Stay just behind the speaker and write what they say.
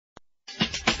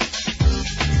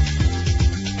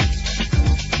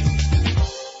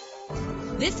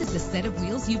This is the set of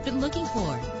wheels you've been looking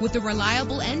for, with a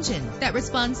reliable engine that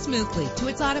responds smoothly to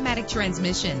its automatic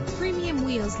transmission. Premium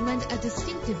wheels lend a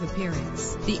distinctive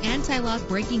appearance. The anti-lock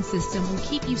braking system will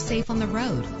keep you safe on the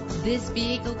road. This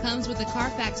vehicle comes with a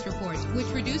Carfax report, which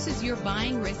reduces your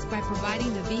buying risk by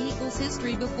providing the vehicle's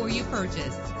history before you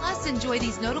purchase. Plus, enjoy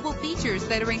these notable features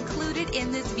that are included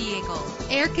in this vehicle: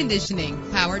 air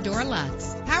conditioning, power door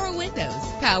locks, power windows,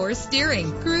 power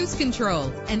steering, cruise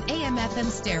control, an AM/FM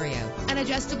stereo, an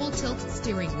adjustable tilt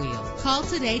steering wheel. Call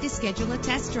today to schedule a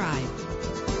test drive.